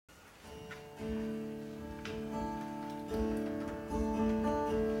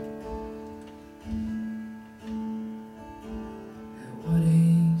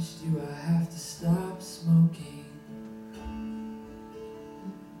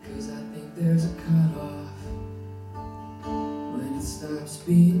think there's a cutoff when it stops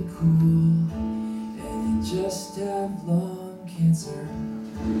being cool and you just have lung cancer.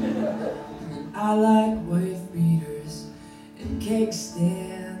 And I like wife beaters and cake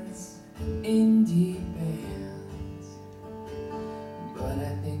stands and indie bands, but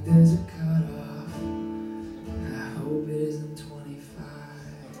I think there's a cutoff. I hope it isn't 25.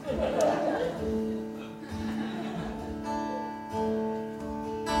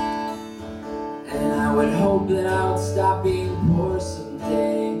 And I would hope that I would stop being poor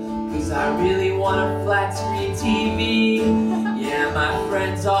someday, 'cause I really want a flat screen TV. Yeah, my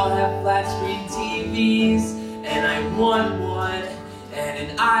friends all have flat screen TVs, and I want one, and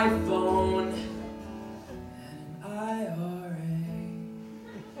an iPhone, and an IRA.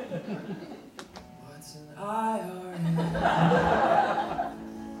 What's an IRA?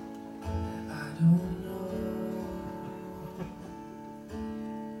 I don't know.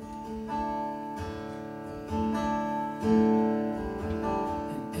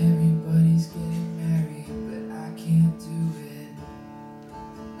 And everybody's getting married, but I can't do it.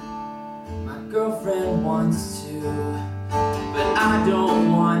 My girlfriend wants to, but I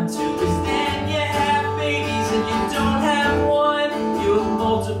don't want to, 'cause then you have babies and you don't have one. You have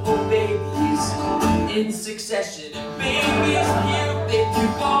multiple babies in succession, and babies puke, they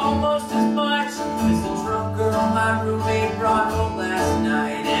puke almost as much as the drunk girl my roommate brought home last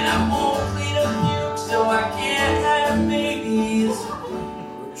night. And I won't clean up puke, so I can't have babies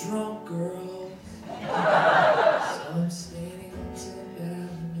or drunk girls. So I'm standing on 10th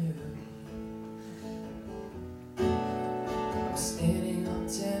Avenue. I'm standing on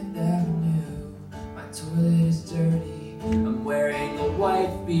 10th Avenue. My toilet is dirty. I'm wearing a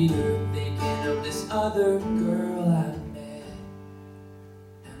wife beater, thinking of this other girl I met.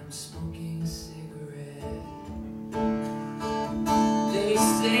 And I'm smoking a cigarette. They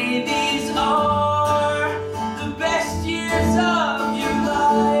say these are the best years of your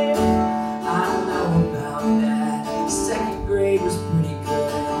life. I don't know about that. Second grade was pretty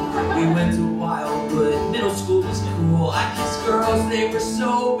good. We went to Wildwood. Middle school was cool. I kissed girls, they were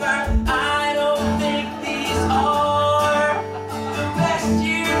sober.